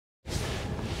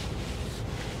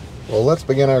Well, let's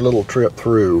begin our little trip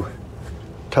through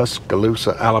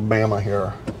Tuscaloosa, Alabama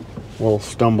here. We'll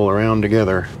stumble around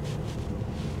together.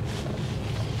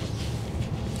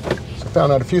 So I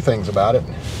found out a few things about it.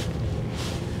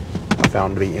 I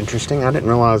found to be interesting. I didn't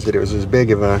realize that it was as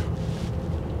big of a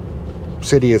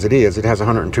city as it is. It has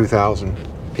 102,000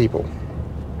 people.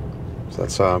 So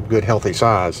that's a good, healthy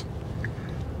size.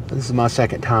 This is my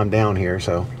second time down here,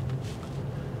 so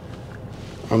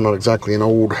I'm not exactly an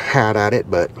old hat at it,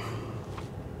 but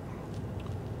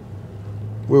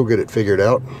we'll get it figured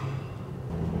out.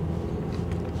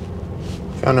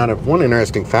 Found out one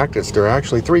interesting fact is there are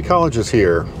actually 3 colleges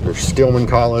here. There's Stillman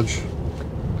College,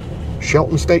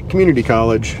 Shelton State Community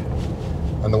College,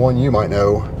 and the one you might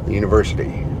know, the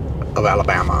University of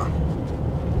Alabama.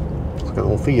 It's got a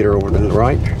little theater over to the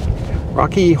right.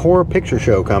 Rocky Horror Picture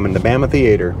Show coming to Bama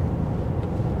Theater.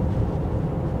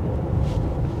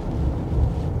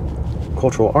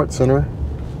 Cultural Arts Center.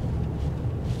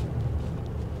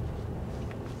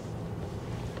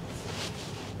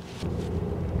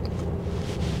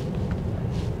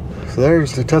 So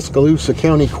there's the Tuscaloosa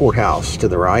County Courthouse to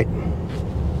the right.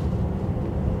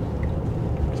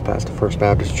 It's past the First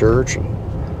Baptist Church.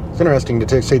 It's interesting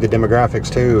to see the demographics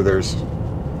too. There's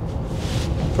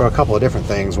for a couple of different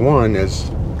things. One is,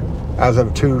 as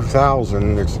of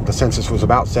 2000, the census was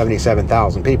about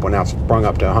 77,000 people. Now it's sprung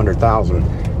up to 100,000.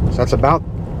 So that's about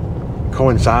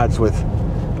coincides with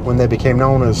when they became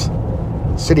known as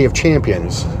City of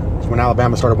Champions. When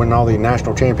Alabama started winning all the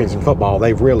national champions in football,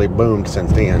 they've really boomed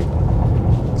since then.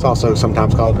 It's also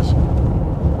sometimes called as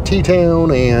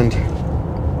T-Town and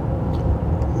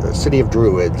the City of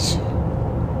Druids.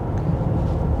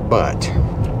 But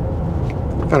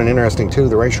I found it interesting too,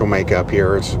 the racial makeup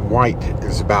here is white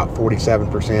is about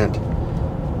 47%,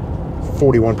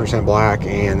 41% black,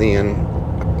 and then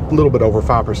a little bit over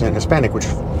 5% Hispanic, which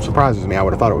surprises me. I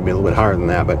would have thought it would be a little bit higher than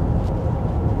that, but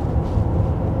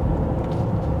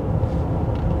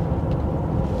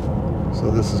so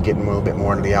this is getting a little bit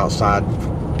more into the outside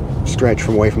stretch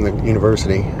from away from the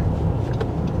university.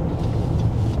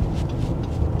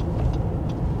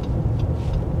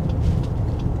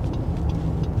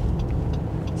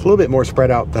 It's a little bit more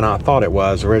spread out than I thought it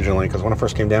was originally, because when I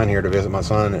first came down here to visit my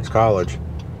son at college,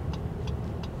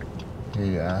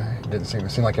 it didn't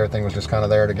seem like everything was just kind of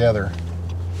there together.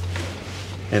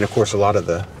 And of course a lot of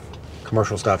the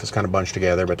commercial stuff is kind of bunched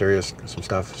together, but there is some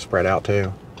stuff spread out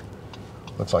too.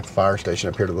 Looks like the fire station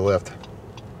up here to the left.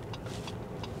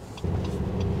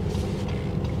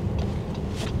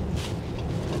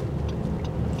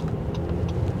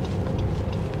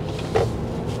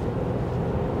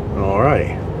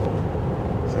 Alrighty.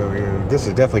 So this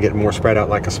is definitely getting more spread out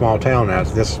like a small town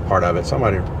as this part of it.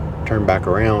 Somebody turn back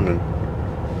around and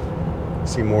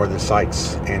see more of the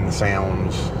sights and the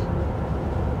sounds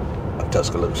of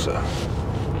Tuscaloosa.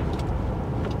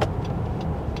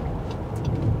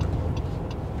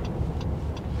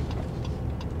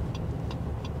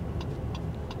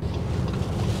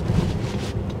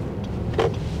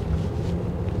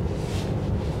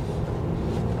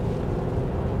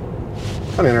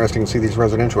 Kind of interesting to see these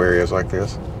residential areas like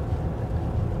this.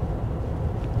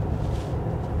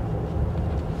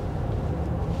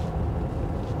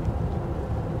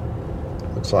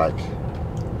 Looks like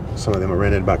some of them are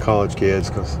rented by college kids,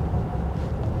 because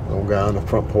the old guy on the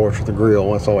front porch with the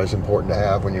grill, that's always important to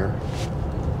have when you're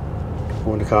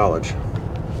going to college.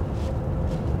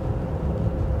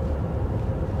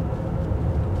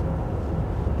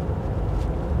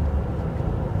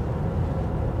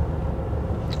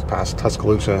 Past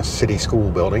Tuscaloosa City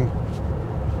School building.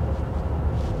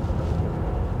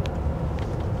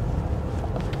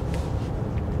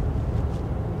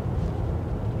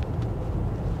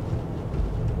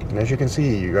 And as you can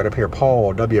see, you got up here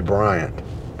Paul W. Bryant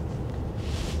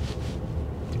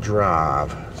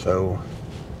Drive. So,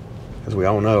 as we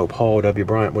all know, Paul W.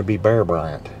 Bryant would be Bear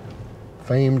Bryant,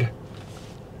 famed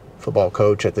football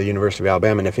coach at the University of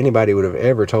Alabama. And if anybody would have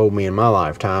ever told me in my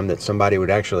lifetime that somebody would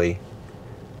actually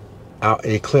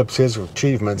eclipse his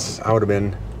achievements, I would have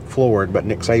been floored. But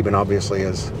Nick Saban obviously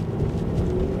has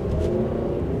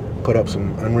put up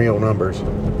some unreal numbers.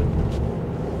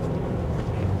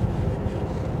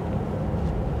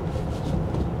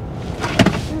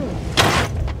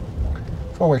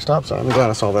 Four-way stop sign. I'm glad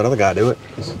I saw that other guy do it.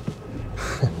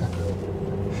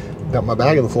 Dumped my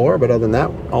bag on the floor, but other than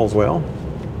that, all's well.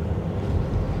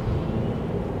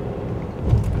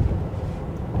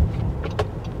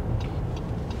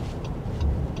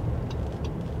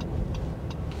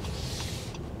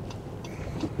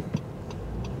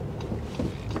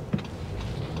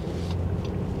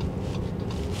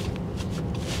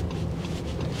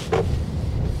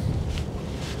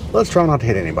 Let's try not to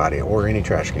hit anybody or any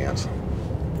trash cans.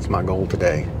 It's my goal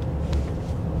today.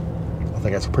 I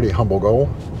think that's a pretty humble goal.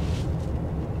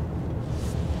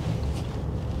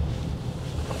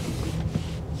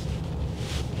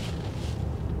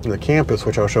 The campus,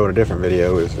 which I'll show in a different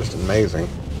video, is just amazing.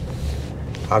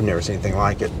 I've never seen anything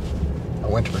like it. I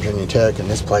went to Virginia Tech, and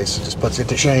this place just puts it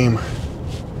to shame.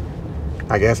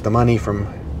 I guess the money from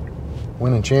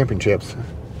winning championships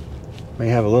may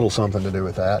have a little something to do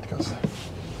with that, because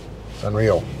it's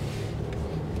unreal.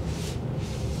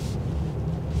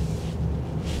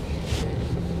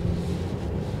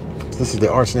 This is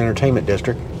the Arts and Entertainment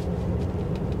District.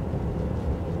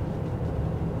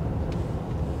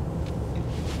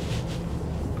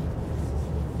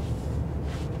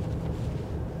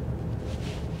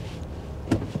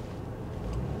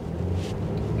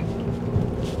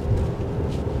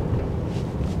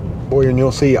 Boy, and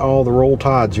you'll see all the roll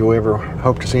tides you'll ever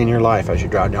hope to see in your life as you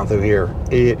drive down through here.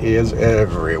 It is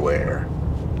everywhere.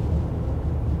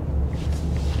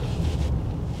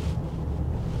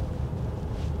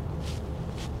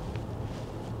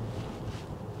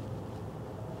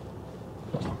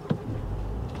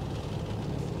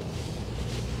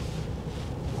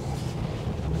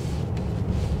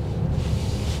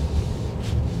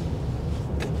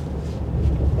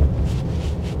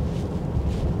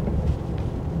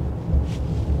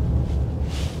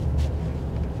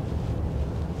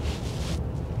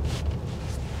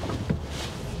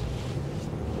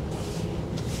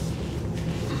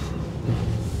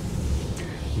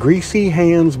 Greasy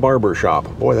Hands Barber Shop.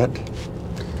 Boy, that,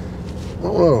 I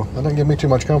don't know, that doesn't give me too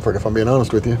much comfort, if I'm being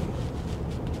honest with you.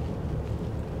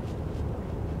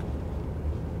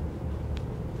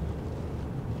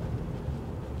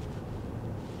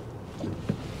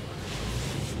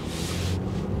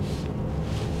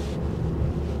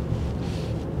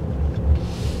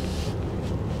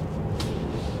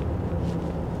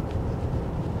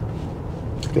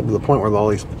 It's getting to the point where all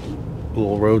these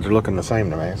little roads are looking the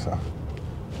same to me, so.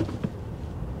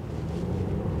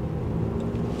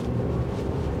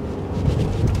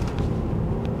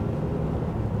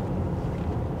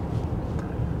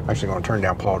 Actually going to turn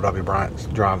down Paul W. Bryant's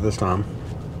Drive this time.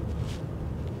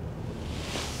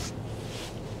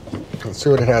 Let's see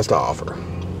what it has to offer.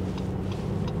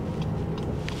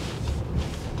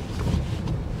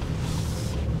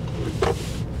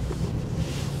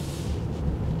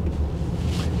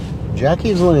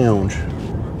 Jackie's Lounge.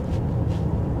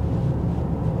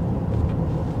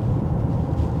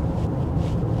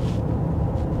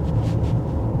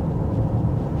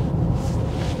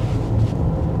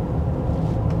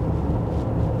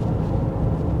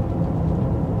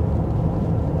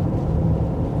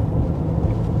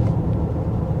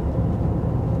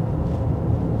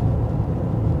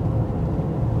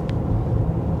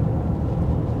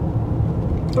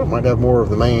 So it might have more of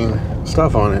the main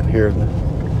stuff on it here.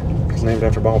 It's named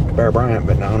after Bear Bryant,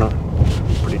 but no, not.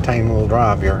 Pretty tame little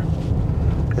drive here.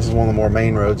 This is one of the more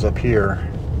main roads up here.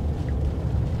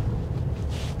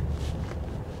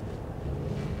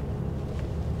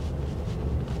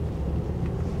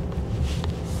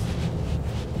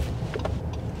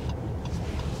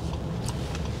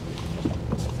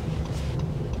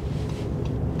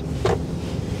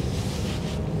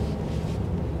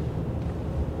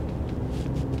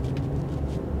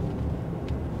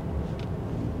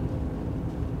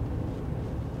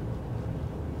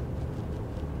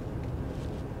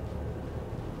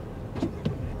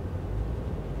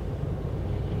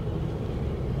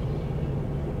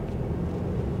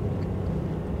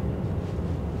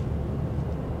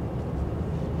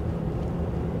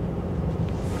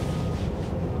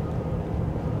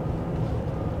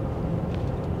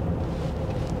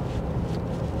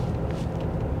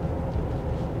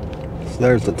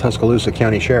 There's the Tuscaloosa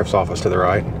County Sheriff's Office to the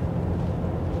right.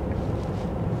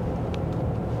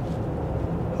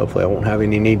 Hopefully I won't have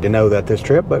any need to know that this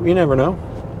trip, but you never know.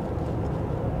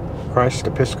 Christ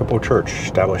Episcopal Church,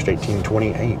 established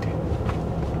 1828.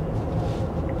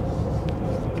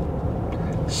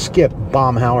 Skip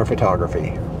Baumhauer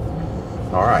Photography.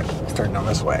 Alright, let's turn down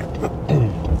this way.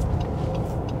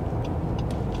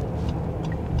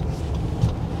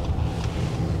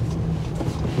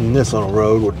 And this little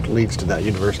road which leads to that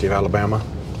University of Alabama.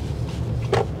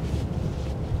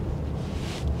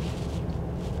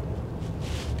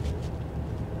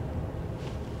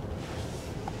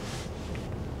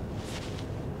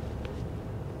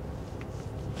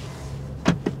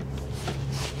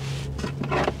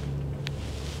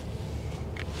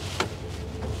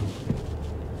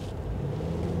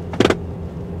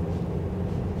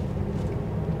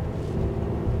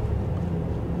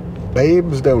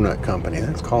 Babe's Donut Company.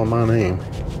 That's calling my name.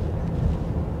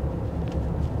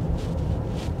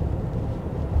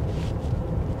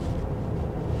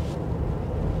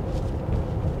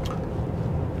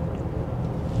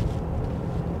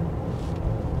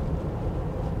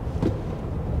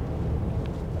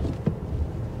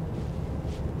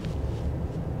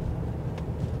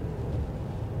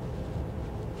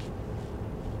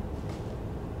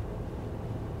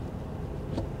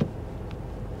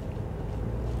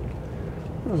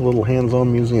 There's a little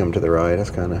hands-on museum to the right. That's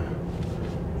kind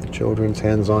of the children's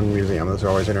hands-on museum. Those are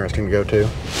always interesting to go to.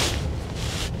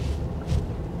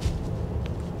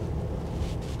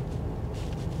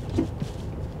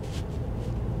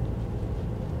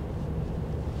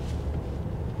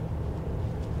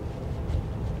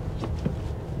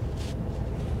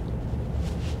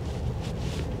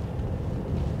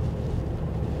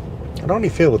 I don't even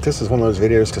feel that this is one of those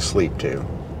videos to sleep to.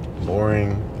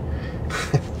 Boring,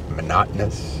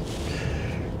 monotonous.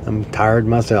 I'm tired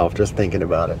myself just thinking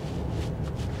about it.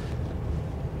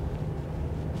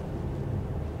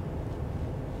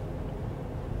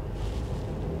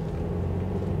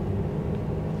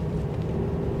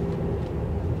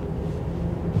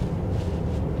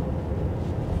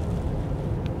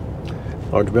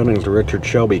 Large building is the Richard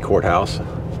Shelby Courthouse.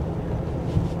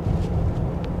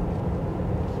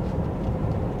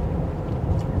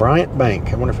 Bryant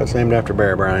Bank. I wonder if that's named after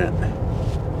Bear Bryant.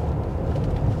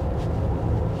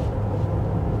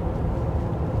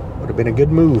 Would have been a good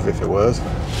move if it was.